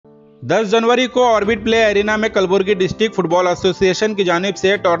10 जनवरी को orbit play arena में Kalaburagi district football association की जानिब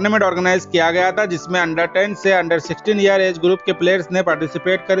से टूर्नामेंट ऑर्गेनाइज किया गया था, जिसमें अंडर 10 से अंडर 16 ईयर एज ग्रुप के प्लेयर्स ने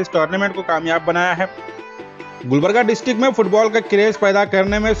पार्टिसिपेट कर इस टूर्नामेंट को कामयाब बनाया है। गुलबर्गा डिस्ट्रिक्ट में फुटबॉल का क्रेज पैदा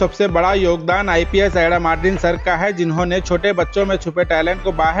करने में सबसे बड़ा योगदान आईपीएस आयडा मार्टिन सर का है, जिन्होंने छोटे बच्चों में छुपे टैलेंट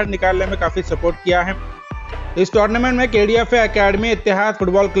को बाहर निकालने में काफ़ी सपोर्ट किया है। इस टूर्नामेंट में KDFA एकेडमी, इत्तेहाद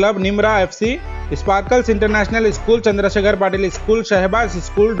football club, Nimra FC, sparkles international school, Chandrashekhar Patil school, Shahbaz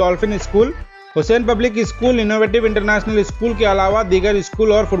school, dolphin school, Hussain public school, innovative international school के अलावा दीगर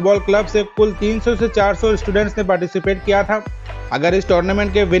स्कूल और फुटबॉल क्लब से कुल 300 से 400 स्टूडेंट्स ने पार्टिसिपेट किया था। अगर इस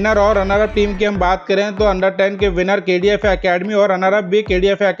टूर्नामेंट के विनर और रनर अप टीम की हम बात करें तो अंडर 10 के विनर KDFA एकेडमी और रनर अप भी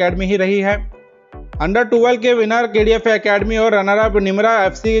KDFA एकेडमी ही रही है। अंडर 12 के विनर KDFA एकेडमी और runner up Nimra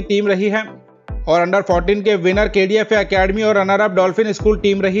FC team रही है, और अंडर 14 के विनर KDFA एकेडमी और runner up dolphin school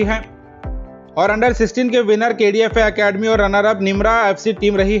team रही है, और अंडर 16 के विनर KDFA एकेडमी और runner up Nimra FC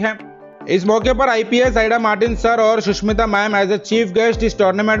team रही है। इस मौके पर आईपीएस आयडा मार्टिन सर और Sushmita ma'am as a chief guest इस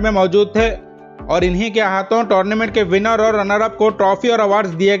टूर्नामेंट में मौजूद थे, और इन्हीं के हाथों टूर्नामेंट के विनर और रनर अप को ट्रॉफी और अवार्ड्स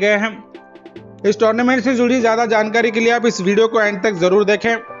दिए गए हैं। इस टूर्नामेंट से जुड़ी ज़्यादा जानकारी के लिए आप इस वीडियो को एंड तक जरूर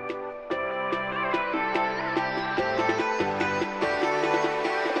देखें।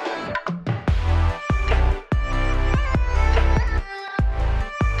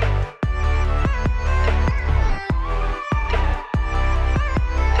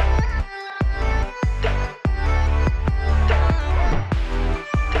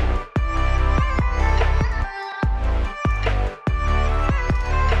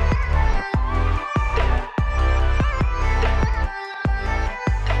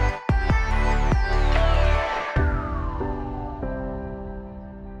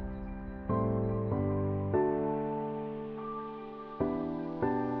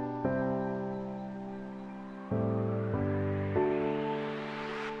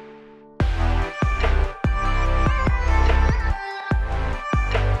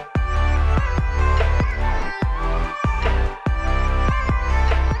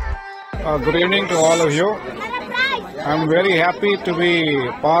 Good evening to all of you. I'm very happy to be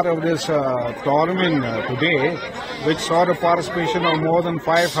part of this tournament today, which saw the participation of more than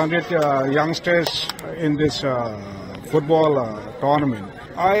 500 youngsters in this football tournament.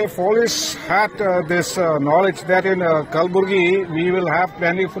 I've always had this knowledge that in Gulbarga we will have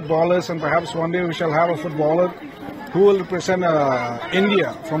plenty of footballers, and perhaps one day we shall have a footballer who will represent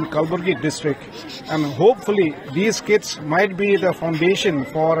India from Gulbarga district, and hopefully these kids might be the foundation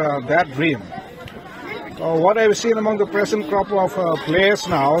for that dream. What I've seen among the present crop of players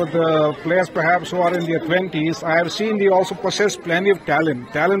now, the players perhaps who are in their 20s, I have seen they also possess plenty of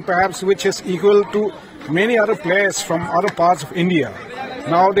talent perhaps which is equal to many other players from other parts of India.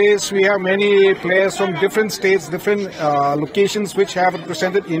 Nowadays we have many players from different states, different locations which have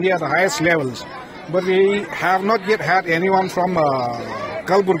represented India at the highest levels. But we have not yet had anyone from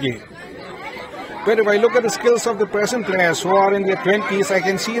Gulbarga. But if I look at the skills of the present players who are in their 20s, I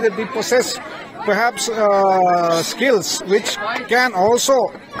can see that they possess perhaps skills which can also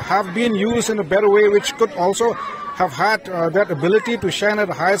have been used in a better way, which could also have had that ability to shine at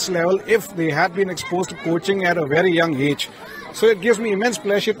the highest level if they had been exposed to coaching at a very young age. So it gives me immense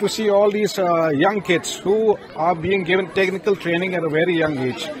pleasure to see all these young kids who are being given technical training at a very young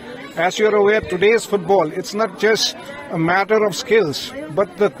age. As you are aware, today's football, it's not just a matter of skills,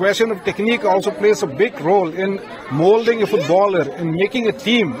 but the question of technique also plays a big role in molding a footballer, in making a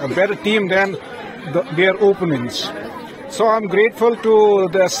team a better team than their opponents. So I'm grateful to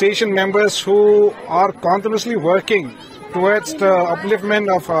the association members who are continuously working towards the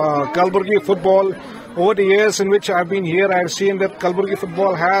upliftment of Gulbarga football. Over the years in which I've been here, I've seen that Gulbarga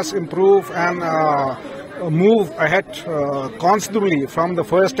football has improved and move ahead constantly from the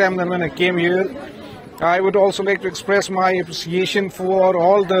first time when I came here. I would also like to express my appreciation for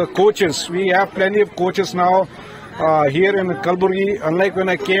all the coaches. We have plenty of coaches now here in Gulbarga. Unlike when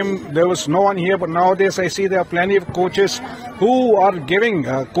I came, there was no one here, but nowadays I see there are plenty of coaches who are giving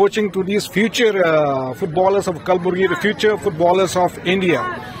coaching to these future footballers of Gulbarga, the future footballers of India.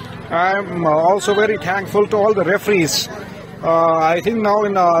 I'm also very thankful to all the referees. I think now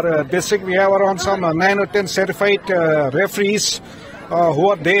in our district we have around some 9 or 10 certified referees who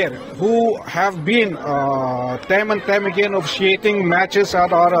are there, who have been time and time again officiating matches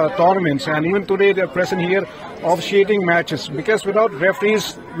at our tournaments, and even today they are present here officiating matches, because without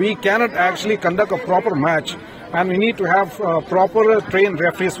referees we cannot actually conduct a proper match, and we need to have proper trained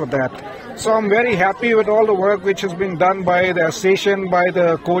referees for that. So I'm very happy with all the work which has been done by the association, by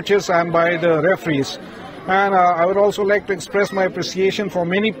the coaches and by the referees. And I would also like to express my appreciation for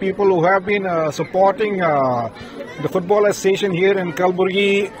many people who have been supporting the Football Association here in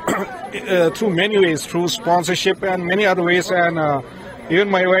Gulbarga through many ways, through sponsorship and many other ways. And even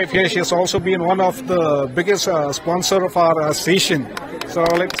my wife here, she has also been one of the biggest sponsor of our association. So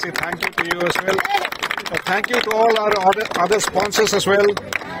I'd like to say thank you to you as well. Thank you to all our other sponsors as well,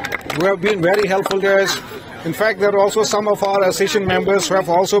 who have been very helpful to us. In fact, there are also some of our association members who have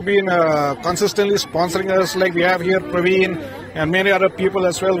also been consistently sponsoring us, like we have here Praveen and many other people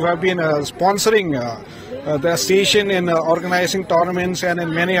as well who have been sponsoring the association in organizing tournaments and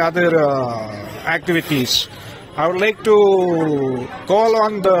in many other activities. I would like to call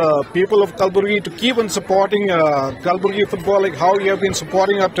on the people of Gulbarga to keep on supporting Gulbarga football like how you have been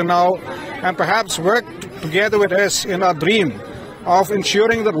supporting up to now, and perhaps work together with us in our dream of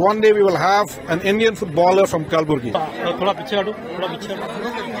ensuring that one day we will have an Indian footballer from Gulbarga.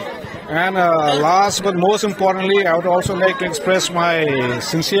 And last but most importantly, I would also like to express my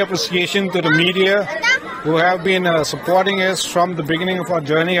sincere appreciation to the media who have been supporting us from the beginning of our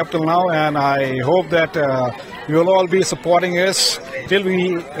journey up till now, and I hope that you will all be supporting us till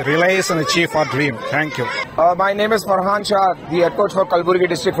we realize and achieve our dream. Thank you. My name is Farhan Shah, the head coach for Gulbarga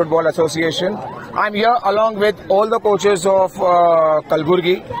District Football Association. I'm here along with all the coaches of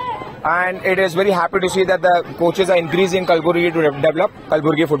Gulbarga, and it is very happy to see that the coaches are increasing Gulbarga to develop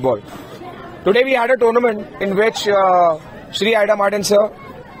Gulbarga football. Today we had a tournament in which Shri Ida Martin sir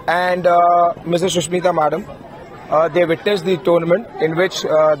and Mrs. Sushmita madam, they witnessed the tournament in which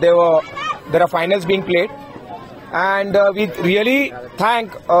there are finals being played, and we really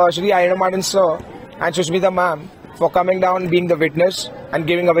thank Shri Ida Martin sir and Sushmita ma'am for coming down, being the witness and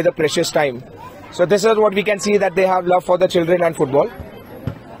giving away the precious time. So this is what we can see, that they have love for the children and football.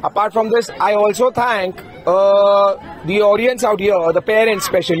 Apart from this, I also thank the audience out here, the parents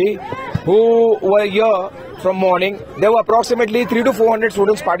especially, who were here from morning. There were approximately 300 to 400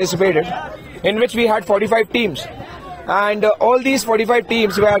 students participated, in which we had 45 teams. And all these 45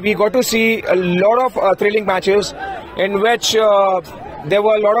 teams, where we got to see a lot of thrilling matches, in which there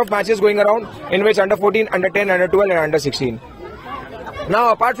were a lot of matches going around, in which under 14, under 10, under 12 and under 16.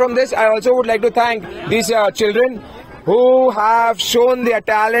 Now apart from this, I also would like to thank these children who have shown their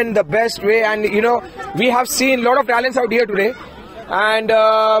talent the best way, and you know, we have seen a lot of talents out here today, and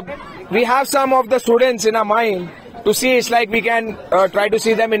we have some of the students in our mind to see. It's like we can try to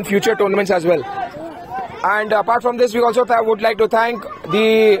see them in future tournaments as well. And apart from this, we also would like to thank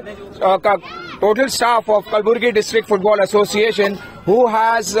the total staff of Gulbarga District Football Association, who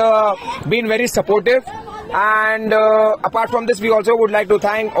has been very supportive. And apart from this, we also would like to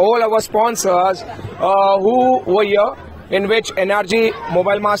thank all our sponsors who were here, in which NRG,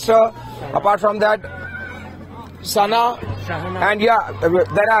 Mobile Master, apart from that Sana, and yeah,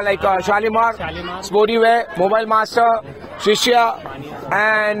 there are like Shalimar, Sportyware, Mobile Master, Shishya,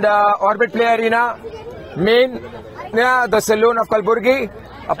 and Orbit Play Arena, Main, yeah, the Saloon of Gulbarga.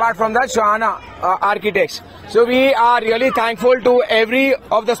 Apart from that, Shahana Architects. So we are really thankful to every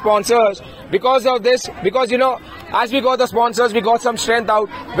of the sponsors because of this, because you know, as we got the sponsors, we got some strength out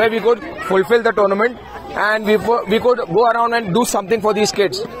where we could fulfill the tournament, and we could go around and do something for these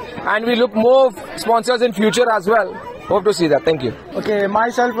kids, and we look more sponsors in future as well. Hope to see that. Thank you. Okay,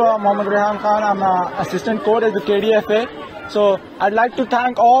 myself Mohammad Rehan Khan, I'm an assistant coach at the KDFA. So I'd like to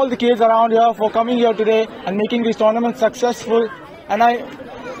thank all the kids around here for coming here today and making this tournament successful, and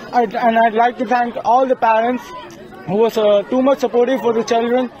I'd like to thank all the parents who was too much supportive for the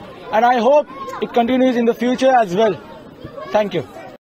children, and I hope it continues in the future as well. Thank you.